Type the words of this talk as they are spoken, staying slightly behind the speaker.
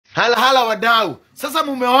Hala wadau. Sasa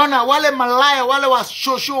mumeona wale malaya, wale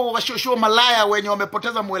washosho malaya wenye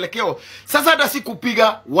wamepoteza mwelekeo. Sasa hata si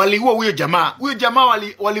kupiga, waliua huyo jamaa. Huyo jamaa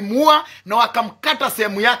walimuua na wakamkata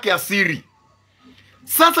sehemu yake ya siri.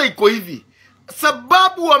 Sasa iko hivi.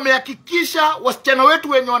 Sababu wamehakikisha wasichana wetu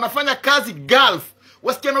wenye wanafanya kazi Gulf,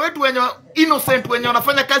 wasichana wetu wenye innocent wenye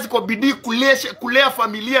wanafanya kazi kwa bidii kulea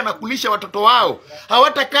familia na kulisha watoto wao,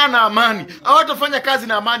 hawatakaa na amani, hawatafanya kazi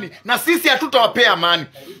na amani, na sisi hatutawapea amani.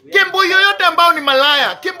 Kemboi yoyote ambao ni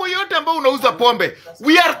malaya, Kemboi yoyote ambao unauza pombe,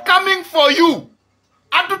 we are coming for you.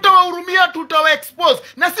 Hatutawahurumia, tutawa-expose.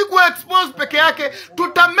 Na si kuwa-expose peke yake,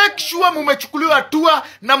 tuta-make sure mumechukuliwa hatua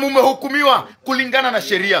na mumehukumiwa kulingana na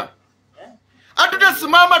sheria.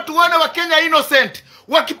 Hatutasimama tuone Wakenya innocent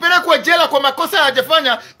wakipelekwa jela kwa makosa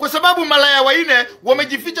hawajafanya, kwa sababu malaya waine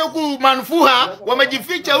wamejificha huku Manfuha,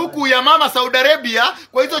 wamejificha huku ya mama Saudi Arabia,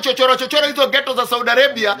 kwa hizo chochoro hizo ghetto za Saudi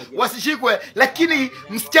Arabia wasishikwe, lakini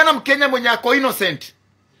msichana Mkenya mwenye ako innocent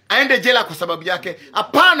aende jela kwa sababu yake.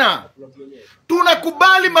 Hapana.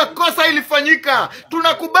 Tunakubali makosa ilifanyika.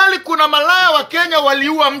 Tunakubali kuna malaya wa Kenya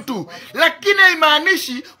waliua mtu, lakini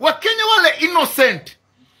haimaanishi Wakenya wale innocent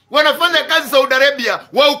wanafanya kazi Saudi Arabia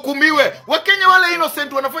wahukumiwe. Wakenya wale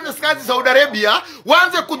innocent wanafanya kazi Saudi Arabia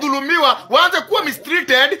waanze kudhulumiwa, waanze kuwa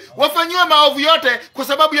mistreated, wafanyiwe maovu yote kwa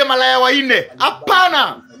sababu ya malaya waine.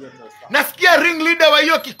 Hapana. Nasikia ring leader wa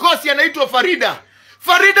hiyo kikosi anaitwa Farida.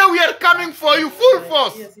 Farida, we are coming for you full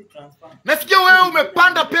force. Nasikia wewe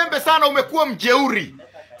umepanda pembe sana, umekuwa mjeuri.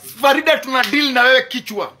 Farida, tuna deal na wewe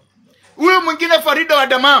kichwa. Huyo mwingine Farida wa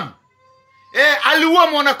Damam, aliua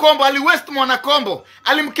Mwanakombo, aliwest Mwanakombo,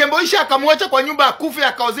 alimkemboisha akamwacha kwa nyumba akufe,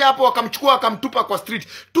 akaozea hapo, akamchukua akamtupa kwa street.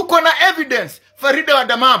 Tuko na evidence. Farida wa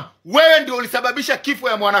Damam, wewe ndio ulisababisha kifo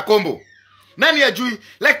ya Mwanakombo. Nani ajui?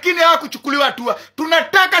 Lakini hawakuchukuliwa hatua.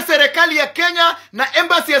 Tunataka serikali ya Kenya na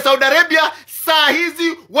embassy ya Saudi Arabia saa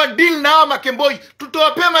hizi wa deal na hawa makemboi.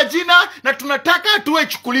 Tutawapea majina na tunataka hatua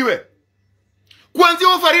ichukuliwe. Kuanzia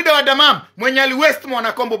huo Farida wa Damam mwenye ali west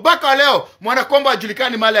Mwanakombo, baka leo Mwanakombo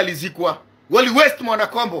hajulikani mahali alizikwa. Wali west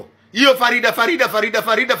Mwanakombo. Hiyo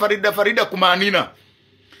Farida kumaanina.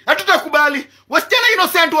 Hatutakubali. Wasichana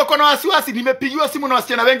innocent wako na wasiwasi. Nimepigiwa simu na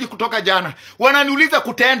wasichana wengi kutoka jana. Wananiuliza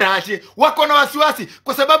kutenda aje. Wako na wasiwasi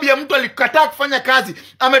kwa sababu ya mtu alikataa kufanya kazi.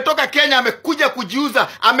 Ametoka Kenya, amekuja kujiuza,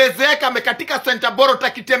 amezeeka, amekatika Santa Boro,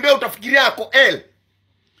 takitembea utafikiria ako L.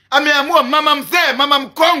 Ameamua mama mzee, mama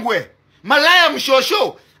mkongwe, malaya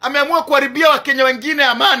mshosho, ameamua kuharibia Wakenya wengine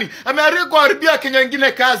amani. Ameamua kuharibia Wakenya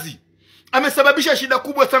wengine kazi. Amesababisha shida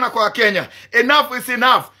kubwa sana kwa Wakenya. Enough is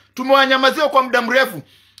enough. Tumewanyamazia kwa muda mrefu.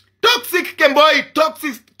 Toxic Kemboi,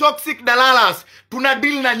 toxic dalalas. Tuna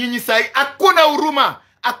deal na nyinyi sahi. Hakuna huruma.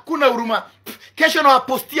 Hakuna huruma. Kesho na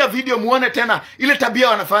wapostia video muone tena ile tabia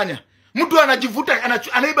wanafanya. Mtu anajivuta,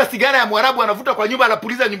 anaiba sigara ya Mwarabu, anavuta kwa nyumba,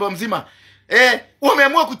 anapuliza nyumba mzima.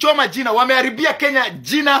 Wameamua kuchoma jina, wameharibia Kenya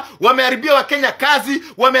jina, wameharibia Wakenya kazi,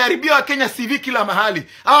 wameharibia Wakenya CV kila mahali.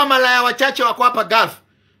 Hawa malaya wachache wako hapa Gulf.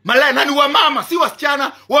 Malaya nani? Wamama, si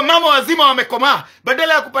wasichana. Wamama wazima wamekomaa.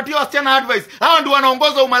 Badala ya kupatia wasichana advice, hawa ndio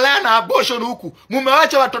wanaongoza umalaya na abortion huku.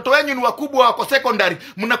 Mumewacha watoto wenyu ni wakubwa, wako secondary.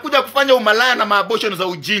 Mnakuja kufanya umalaya na maabortion za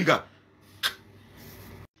ujinga.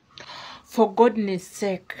 For goodness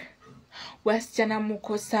sake, wasichana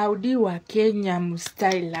mko Saudi wa Kenya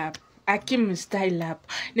mstyle up. Style up.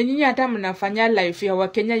 Na nyinyi hata mnafanya life ya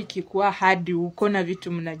Wakenya ikikuwa hadi huko na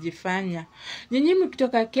vitu mnajifanya. Nyinyi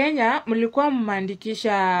mkitoka Kenya mlikuwa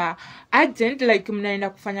mmeandikisha agent like mnaenda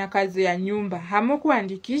kufanya kazi ya nyumba.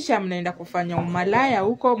 Hamkuandikisha mnaenda kufanya umalaya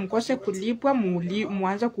huko, mkose kulipwa,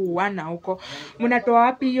 muanza kuuana huko. Mnatoa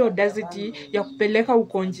wapi hiyo daziti ya kupeleka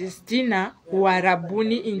ukonjestina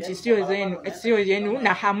Uarabuni inchi sio yenu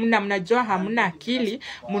na hamna, mnajua hamna akili,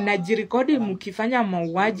 mnajirekodi mkifanya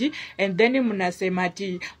mauaji and then mnasema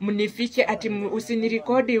ati mnifiche ati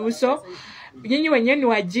usinirekodi uso. Nyinyi wenyewe ni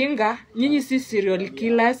wajinga, nyinyi si serial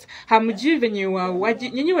killers, hamjui venye wauaji,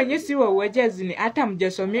 nyinyi wenyewe si wauaji azini, hata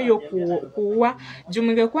mjasomea hiyo kuua. Juu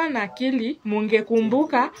mngekuwa na akili,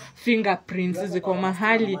 mungekumbuka fingerprints ziko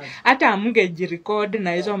mahali, hata mngejirecord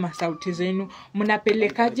na hizo masauti zenu.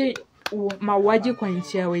 Mnapelekaje mauaji kwa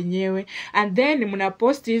nchi ya wenyewe, and then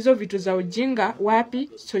mnapost hizo vitu za ujinga wapi?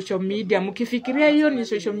 Social media. Mkifikiria hiyo ni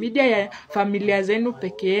social media ya familia zenu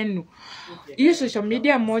peke yenu. Hiyo social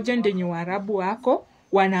media moja ndio Waarabu wako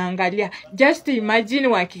wanaangalia. Just imagine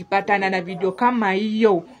wakipatana na video kama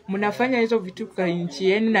hiyo, mnafanya hizo vitu kwa nchi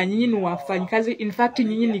yenu na nyinyi ni wafanyikazi. In fact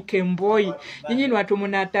nyinyi ni Kemboi. Nyinyi ni watu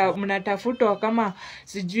mnatafuta kama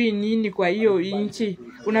sijui nini kwa hiyo nchi.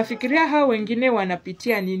 Unafikiria hao wengine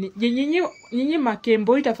wanapitia nini? Nyinyi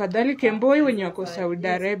makemboi, tafadhali Kemboi wenye wako Saudi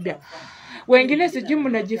Arabia. Wengine sijui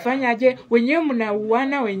mnajifanya aje, wenyewe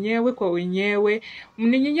mnauana wenyewe kwa wenyewe.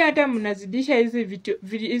 Nyinyi hata mnazidisha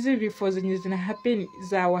hizi vifo zenye zina happen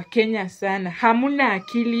za Wakenya sana. Hamuna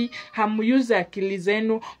akili, hamuyuza akili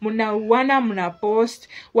zenu, mnauana, mnapost,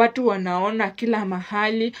 watu wanaona kila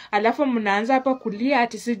mahali, alafu mnaanza hapa kulia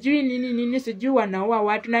ati sijui nini sijui wanaua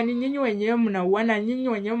watu, na nyinyi wenyewe mnauana, nyinyi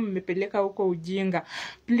wenyewe mmepeleka huko ujinga.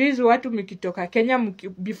 Please watu mkitoka Kenya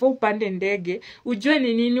before upande ndege, ujue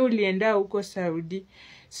ni nini ulienda huko Saudi.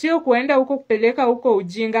 Sio kuenda huko kupeleka huko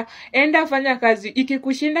ujinga. Enda fanya kazi.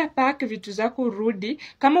 Ikikushinda pack vitu zako rudi.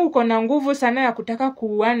 Kama uko na nguvu sana ya kutaka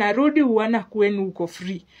kuuana, rudi uana kwenu uko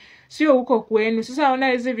free. Sio huko kwenu. Sasa ona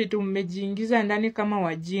hizi vitu mmejiingiza ndani kama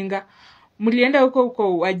wajinga. Mlienda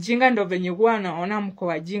huko wajinga ndo venye huwa naona mko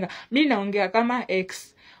wajinga. Mimi naongea kama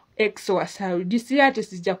ex wa Saudi. Si ati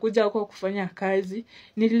sijakuja huko kufanya kazi.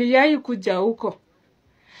 Niliyai kuja huko.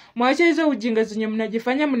 Mwache hizo ujinga zenye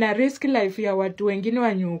mnajifanya mna risk life ya watu wengine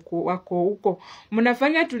wako huko.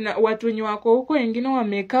 Mnafanya watu wenye wako huko wengine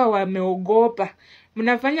wamekaa wameogopa.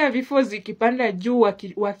 Mnafanya vifo zikipanda juu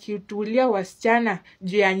wakitulia wasichana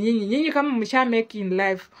juu ya nyinyi. Nyinyi kama msha make in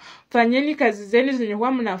life, fanyeni kazi zenu zenye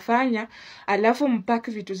huwa mnafanya, alafu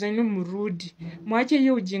mpaki vitu zenu mrudi. Mwache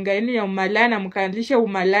hiyo ujinga yenu ya umalaya na mkaanzisha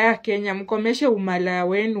umalaya Kenya. Mkomeshe umalaya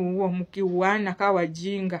wenu huo mkiuana kama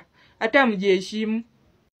wajinga. Hata mjiheshimu.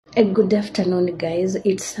 A good afternoon, guys.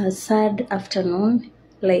 It's a sad afternoon.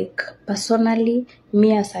 Like, personally,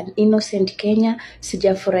 me as an innocent Kenya,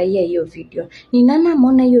 sijafurahia hiyo video. Ni nani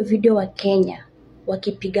ameona hiyo video wa Kenya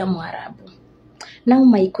wakipiga Mwarabu? Now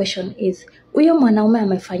my question is, huyo mwanaume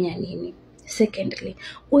amefanya nini? Secondly,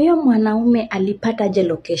 huyo mwanaume alipata je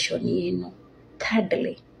location yenu?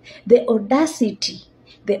 Thirdly, the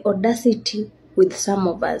audacity with some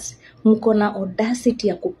of us. Mko na audacity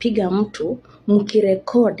ya kupiga mtu,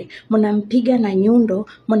 mkirekodi, mnampiga na nyundo,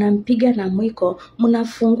 mnampiga na mwiko,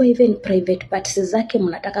 mnafungua even private parts zake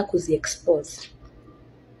mnataka kuziexpose.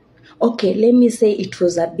 Okay, let me say it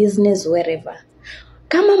was a business wherever.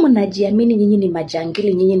 Kama mnajiamini nyinyi ni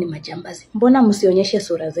majangili, nyinyi ni majambazi, mbona msionyeshe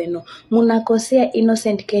sura zenu? Mnakosea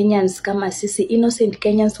innocent Kenyans kama sisi innocent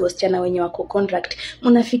Kenyans wasichana wenye wako contract.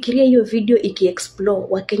 Mnafikiria hiyo video ikiexplore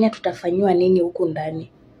wa Kenya tutafanywa nini huku ndani?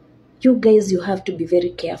 You guys, you have to be very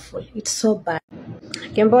careful. It's so bad.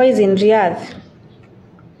 Kemboi'S in Riyadh.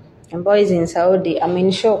 Kemboi'S in Saudi. I'm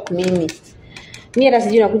in shock mimi. Mimi hata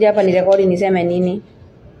sijui nakuja hapa ni rekodi niseme nini.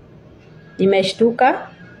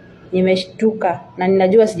 Nimeshtuka na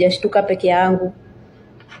ninajua sijashtuka peke yangu.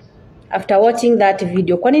 After watching that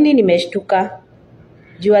video, kwa nini nimeshtuka?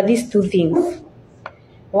 You are these two things.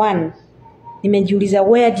 One, nimejiuliza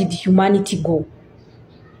where did humanity go?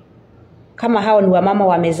 Kama hao ni wamama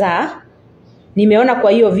wamezaa, nimeona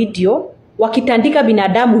kwa hiyo video wakitandika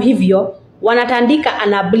binadamu hivyo, wanatandika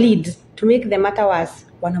ana bleed. To make the matter worse,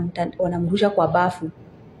 wanamrusha kwa bafu.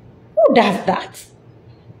 Who does that?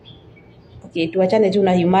 Okay, tuachane juu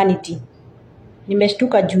na humanity.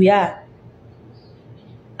 Nimeshtuka juu ya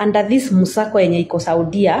under this musako yenye iko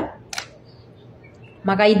Saudia,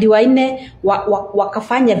 magaidi waine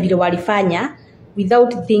wakafanya vile walifanya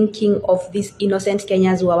without thinking of these innocent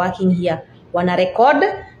Kenyans who are working here. Wana record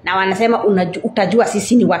na wanasema utajua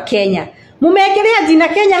sisi ni wa Kenya. Mumeekelea jina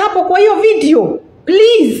Kenya hapo kwa hiyo video.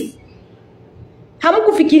 Please.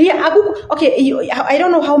 Hamkufikiria okay, I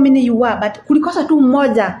don't know how many you were, but kulikosa tu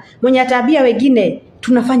mmoja mwenye tabia wengine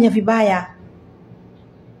tunafanya vibaya.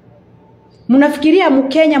 Mnafikiria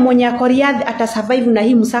Mkenya mwenye ako Riyadh atasurvive na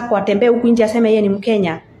hii msako atembee huku nje aseme yeye ni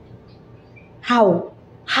Mkenya? How?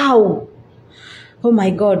 Oh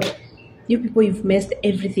my God. You people, you've messed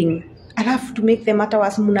everything. Alafu to make the matter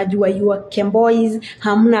worse, mnajua you are Kemboi'S,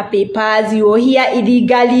 hamna papers, you are here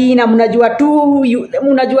illegally, na mnajua tu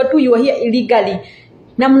you are here illegally.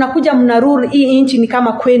 Na mnakuja mnarule hii nchi ni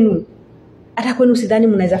kama kwenu. Hata kwenu sidhani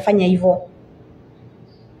mnaweza fanya hivyo.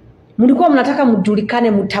 Mlikuwa mnataka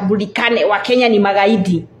mjulikane, mtabulikane, wa Kenya ni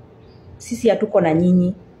magaidi. Sisi hatuko na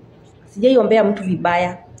nyinyi. Sijaiombea mtu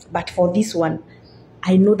vibaya, but for this one,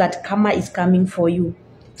 I know that karma is coming for you.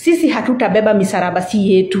 Sisi hatutabeba misaraba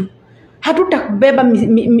si yetu. Hatutabeba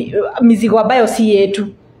mizigo ambayo si yetu.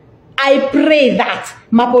 I pray that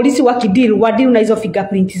mapolisi wadeal na hizo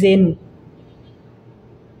fingerprint zenu.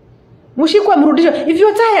 Mshikwe mrudisho. If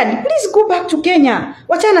you're tired, please go back to Kenya.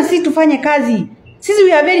 Wachana sisi tufanye kazi. Sisi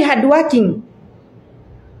we are very hardworking.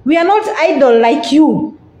 We are not idle like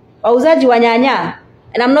you. Wauzaji wa nyanya.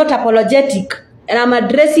 And I'm not apologetic. And I'm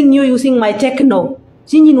addressing you using my techno.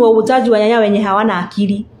 Sinyi ni wauzaji wa nyanya wenye hawana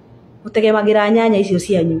akili. Utegemagira nyanya hizo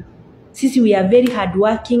sianyu. Sisi we are very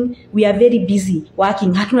hardworking. We are very busy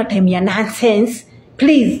working. Hatuna time ya nonsense.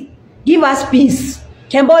 Please, give us peace.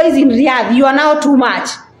 Kemboi'S in Riyadh, you are now too much.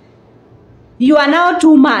 You are now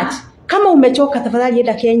too much. Kama umechoka tafadhali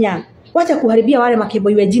enda Kenya. Wacha kuharibia wale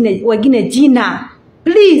makemboi wengine jina.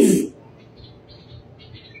 Please.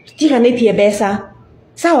 Tika nitie pesa.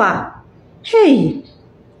 Sawa? Hey.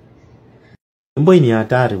 Kemboi ni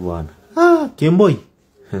hatari bwana. Kemboi.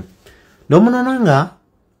 Ndio mnaonanga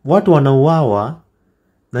watu wanauawa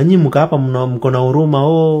na nyinyi mko hapa mko na huruma.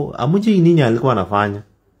 Amuji nini alikuwa anafanya?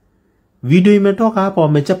 Video imetoka hapa,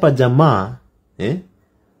 wamechapa jamaa,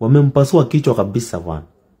 wamempasua kichwa kabisa bwana.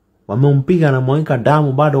 Wamempiga na mwanga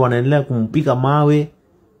damu, bado wanaendelea kumpiga mawe.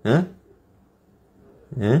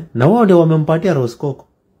 Na wao ndio wamempatia roskoko.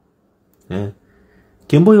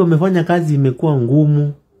 Kemboi wamefanya kazi imekuwa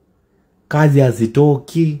ngumu. Kazi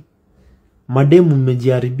hazitoki. Mademu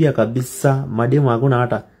mmejiharibia kabisa. Mademu hakuna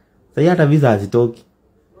hata. Sasa hata visa hazitoki.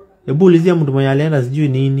 Hebu ulizia mtu mwenye alienda sijui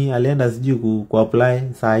nini, alienda sijui ku apply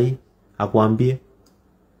sahi, akuambie.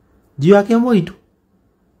 Juu ya Kemboi tu.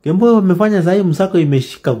 Kemboi wamefanya sahi msako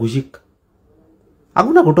imeshika kushika.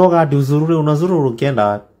 Hakuna kutoka hadi unazururu ukienda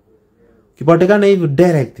wapi. Ukipatikana hivi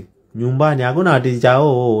direct nyumbani, hakuna hadi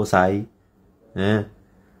chao sahi.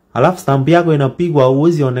 Alafu stamp yako inapigwa,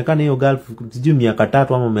 uwezi onekana hiyo Gulf sijui miaka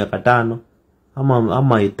 3 ama miaka 5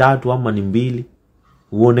 ama 3 ama ni 2.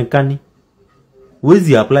 Uonekani.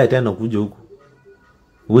 Uwezi apply tena kuja huku.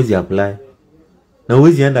 Uwezi apply. Na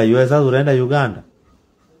uwezi enda US, sasa unaenda Uganda.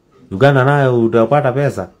 Uganda nayo utapata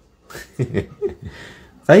pesa.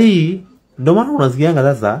 Sasa hii ndio maana unasikianga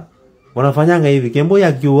sasa wanafanyanga hivi. Kemboi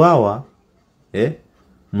akiuawa,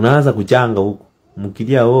 mnaanza kuchanga huku.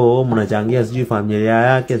 Mkilia mnachangia sijui familia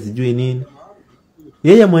yake sijui nini.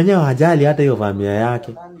 Yeye mwenyewe hajali hata hiyo familia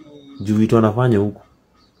yake. Juu vitu anafanya huku.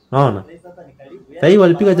 Unaona? Sasa hii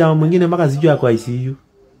walipiga jamaa mwingine mpaka sijui ako ICU.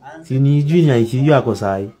 Si ni juu ni ICU ako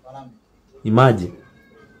sahi. Imagine.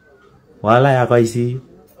 Wala yako ICU.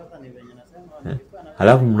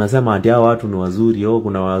 Halafu mnasema ati hao watu ni wazuri,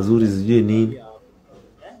 kuna wazuri sijui nini.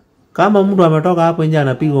 Kama mtu ametoka hapo nje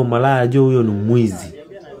anapiga umalaya, jua huyo ni mwizi.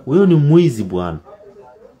 Huyo ni mwizi bwana.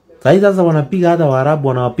 Sasa wanapiga hata Waarabu,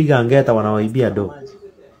 wanawapiga angeta, wanawaibia do.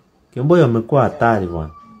 Kemboi wamekuwa hatari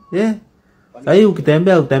bwana. Sasa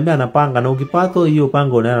ukitembea na panga, na ukipata hiyo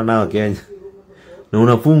panga unaenda nayo Kenya. Na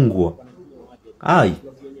unafungwa.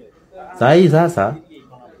 Sasa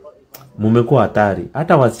mmekuwa hatari.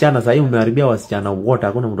 Hata wasichana sasa mmeharibia wasichana wote,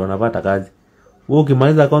 hakuna mtu anapata kazi. Wewe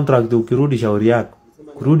ukimaliza contract ukirudi shauri yako.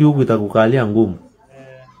 Kurudi huku itakukalia ngumu.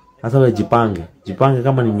 Sasa wewe jipange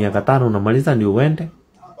kama ni miaka 5 unamaliza ndio uende.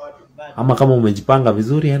 Ama kama umejipanga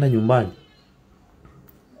vizuri enda nyumbani.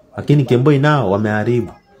 Lakini Kemboi nao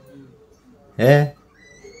wameharibu.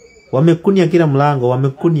 Wamekunia kila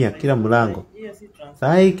mlango,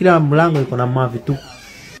 Sasa hii kila mlango iko na mavi tu.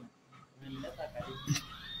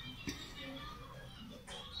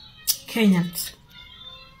 Kenyans,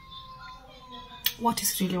 what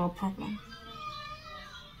is really our problem?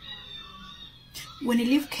 When you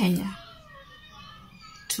leave Kenya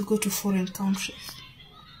to go to foreign countries,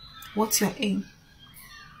 what's your aim?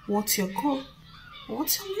 What's your goal?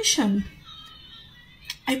 What's your mission?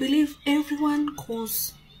 I believe everyone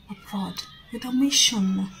goes abroad with a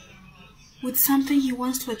mission, with something he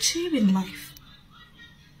wants to achieve in life.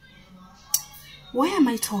 Why am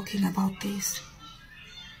I talking about this?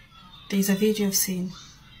 There's a video I've seen,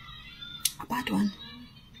 a bad one,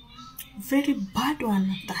 very bad one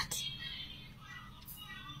at that.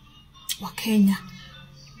 Wakenya,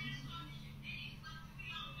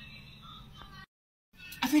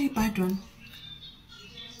 a very bad one.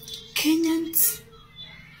 Kenyans,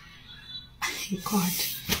 God,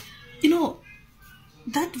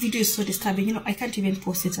 that video is so disturbing. I can't even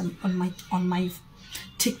post it on my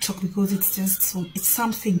TikTok because it's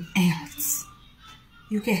something else.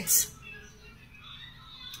 You get?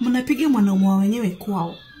 Mnapiga mwanaume wenyewe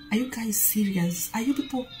kwao. Are you guys serious? Are you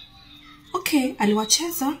people okay?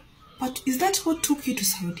 Aliwacheza, but is that what took you to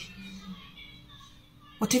Saudi?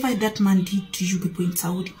 Whatever that man did to you people in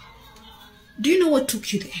Saudi, do you know what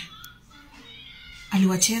took you there?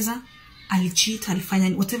 Aliwacheza, alicheat,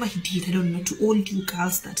 alifanya whatever he did. I don't know, to all you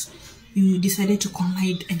girls that you decided to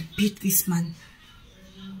collide and beat this man.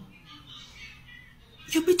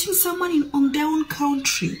 You're beating someone on their own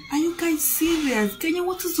country. Are you guys serious? Kenya,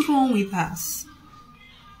 what is wrong with us?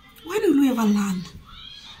 Why don't we ever learn?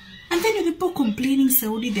 And then you're people complaining,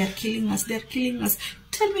 Saudi, they're killing us, they're killing us.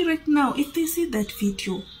 Tell me right now, if they see that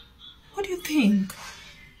video, what do you think?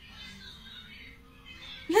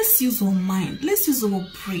 Let's use our mind. Let's use our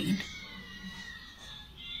brain.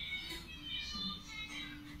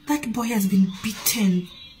 That boy has been beaten,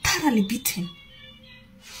 thoroughly beaten,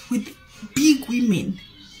 with big women.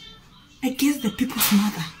 against the people's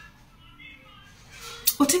mother.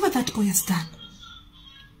 Whatever that boy has done,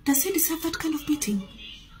 does he deserve that kind of beating?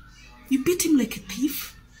 You beat him like a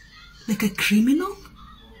thief? Like a criminal?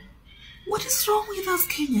 What is wrong with us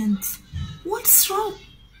Kenyans? What's wrong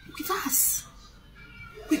with us?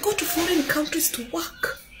 We go to foreign countries to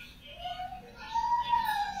work.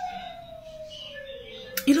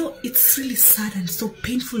 You know, it's really sad and so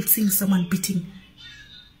painful seeing someone beating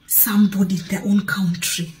somebody in their own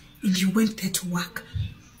country, and you went there to work.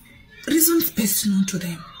 Reasons best known to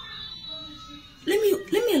them. Let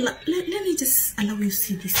me just allow you to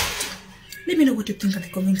see this video. Let me know what you think in the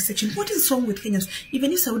comment section. What is wrong with Kenyans?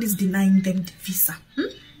 Even if Saudi is denying them the visa,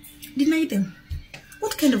 deny them.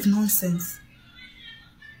 What kind of nonsense?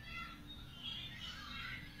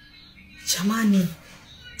 Jamani,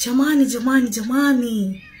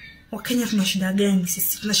 Wakenya tuna shida gani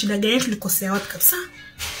sisi? Tuna shida gani? Tulikosea wapi kabisa?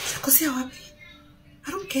 Tulikosea wapi?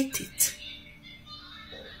 I don't get it.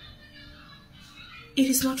 It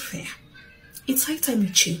is not fair. It's high time we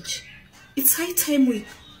change. It's high time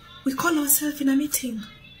we call ourselves in a meeting.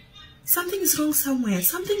 Something is wrong somewhere.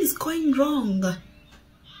 Something is going wrong.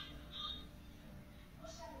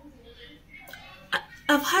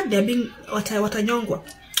 I've heard there being watanyongwa.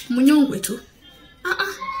 Munyongwe tu.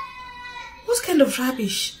 What kind of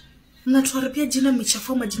rubbish? Mnatuharibia jina,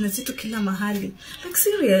 mchafua majina zetu kila mahali. Like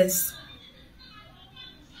serious.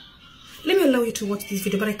 Let me allow you to watch this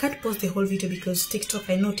video, but I can't pause the whole video because TikTok,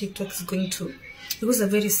 I know TikTok is going to. It was a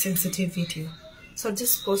very sensitive video. So I'll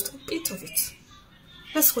just post a bit of it.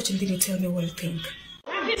 Let's watch and then you tell me what you think.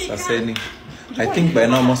 Saseni, I think by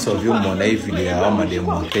now most of you mwana hii video ya mademu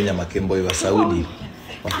wa Kenya Kemboi'S wa Saudi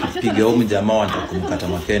wakipiga huyu jamaa watakumkata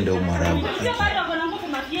makende huyu Mwarabu.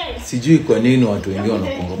 Sijui kwa nini watu wengine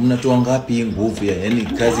wanakonga. Mnatoa ngapi hii nguvu ya yani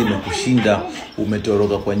kazi imekushinda,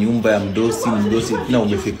 umetoroka kwa nyumba ya mdosi na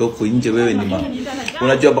umefika huko nje wewe ni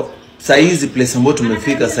unajua saizi place ambayo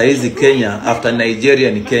tumefika saizi Kenya after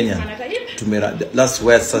Nigeria ni Kenya. Last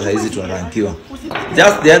where sasa hizi tunarankiwa.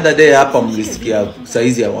 Just the other day hapa mlisikia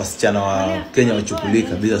saizi ya wasichana wa Kenya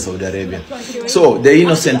wachukulika bila Saudi Arabia. So the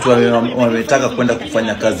innocent wametaka kwenda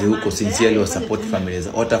kufanya kazi huko sincerely wa support families.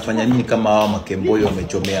 Watafanya nini kama hawa Kemboi'S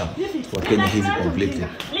wamechomea wa Kenya hivi completely?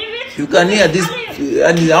 You can hear this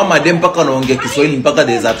and hawa madem mpaka wanaongea Kiswahili mpaka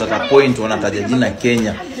there's a point wanataja jina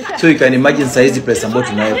Kenya. So you can imagine saizi place ambayo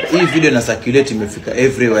tunaweka. Hii video na circulate imefika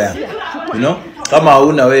everywhere. You know? Kama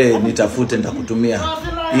hauna wewe nitafute nitakutumia.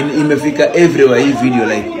 Imefika everywhere hii video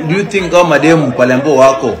like do you think kama mademu pale ambao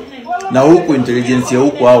wako na huku intelligence ya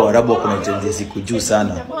huku hao Arabu wako na intelligence kujuu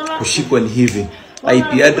sana kushikwa ni hivi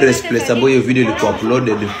IP address place ambayo hiyo video ilikuwa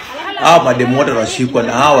uploaded hao mademu wote washikwa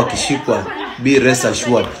na hao wakishikwa be rest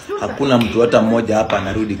assured hakuna mtu hata mmoja hapa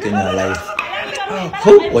anarudi Kenya alive.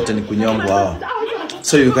 Wote ni kunyongwa hao.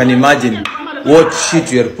 So you can imagine what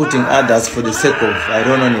shit you are putting others for the sake of I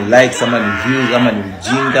don't know ni likes ama ni views ama ni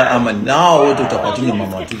ujinga ama nao wote utapatini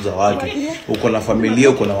mama watu za watu. Uko na familia,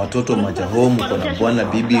 uko na watoto macha home, uko na bwana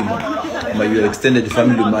bibi ma your extended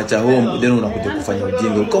family macha home, then unakuja kufanya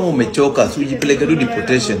ujinga. Kama umechoka usijipeleke tu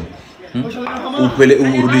deportation.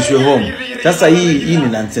 Urudishwe home. Sasa hii ni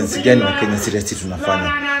nonsense gani wa Kenya seriously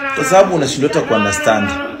tunafanya? Kwa sababu unashindwa hata ku understand.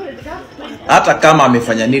 Hata kama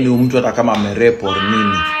amefanya nini mtu, hata kama amerape or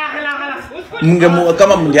nini.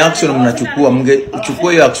 Kama action mnachukua,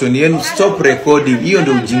 mngechukua hiyo action yenu, stop recording. Hiyo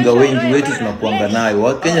ndio ujinga wengi wetu tunakuanga nayo.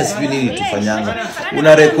 Wa Kenya sivyo nini tufanyanga.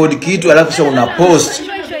 Una record kitu alafu kisha una post.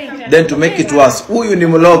 Then to make it worse, huyu ni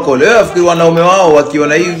mloko. Leo afikiri wanaume wao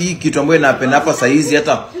wakiona hii kitu ambayo inapenda hapa saa hizi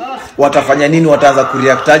hata watafanya nini, wataanza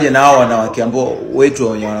kureactaje na hao wanawake ambao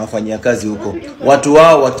wetu wenye wanafanyia kazi huko. Watu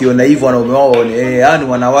wao wakiona hivyo wanaume wao waone yani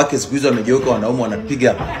wanawake siku hizo wamegeuka wanaume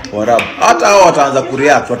wanapiga Waarabu. Hata hao wataanza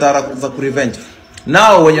kureact, wataanza kurevenge.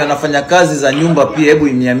 Nao wenye wanafanya kazi za nyumba pia hebu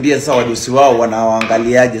imiambie sasa wadosi wao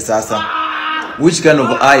wanawaangaliaje sasa. Which kind of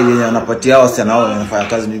eye yenye wanapatia hao sana wao wanafanya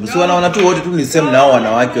kazi nyumba. So wanaona tu wote tu ni same na hao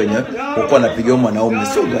wanawake wenye wako wanapiga wanaume.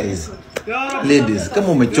 So guys, ladies, kama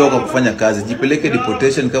umechoka kufanya kazi, jipeleke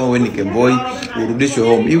deportation kama wewe ni Kemboi'S, urudishwe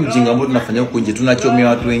home. Hii ujinga ambao tunafanya huko nje, tunachomea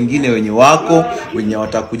watu wengine wenye wako, wenye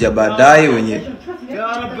watakuja baadaye, wenye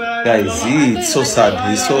guys, it's so sad,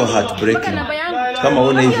 it's so heartbreaking. Kama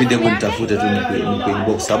una hii video kunitafute tu ni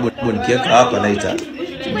inbox sababu nikiweka hapa na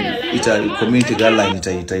ita community guideline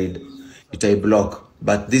ita block.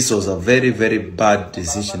 But this was a very very bad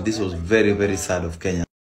decision. This was very very sad of Kenya.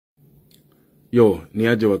 Yo, ni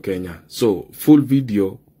aje wa Kenya. So, full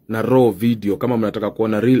video na raw video kama mnataka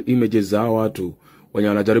kuona real images za watu wenye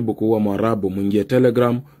wanajaribu kuua Mwarabu, mwingie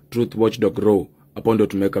Telegram truthwatchdog raw. Hapo ndio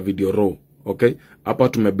tumeweka video raw, okay? Hapa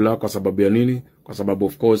tumeblock kwa sababu ya nini? Kwa sababu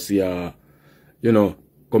of course ya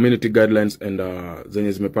community guidelines and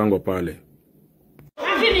zenye zimepangwa pale.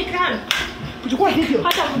 Chukua video.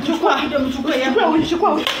 Hata chukua video,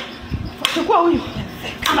 chukua huyu.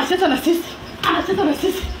 Anacheza na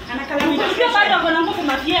sisi. Anakalamia. Sio bado ako na nguvu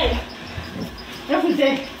mafia. Hebu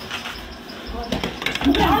je.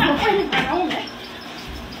 Anaume.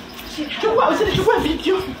 Chukua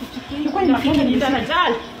video. Chukua ni mafia ni ndana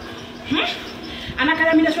jali.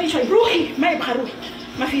 Anakalamia shwai ruhi, mai baru.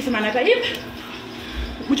 Mafisi manata hivi.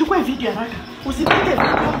 Uchukue video haraka.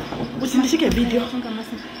 Usindishike video.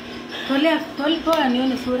 Toa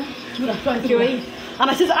nione sura. Sura hii.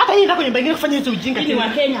 Anacheza hata hii ndako nyumba ingine kufanya hizo ujinga. Hii ni wa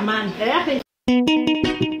Kenya man.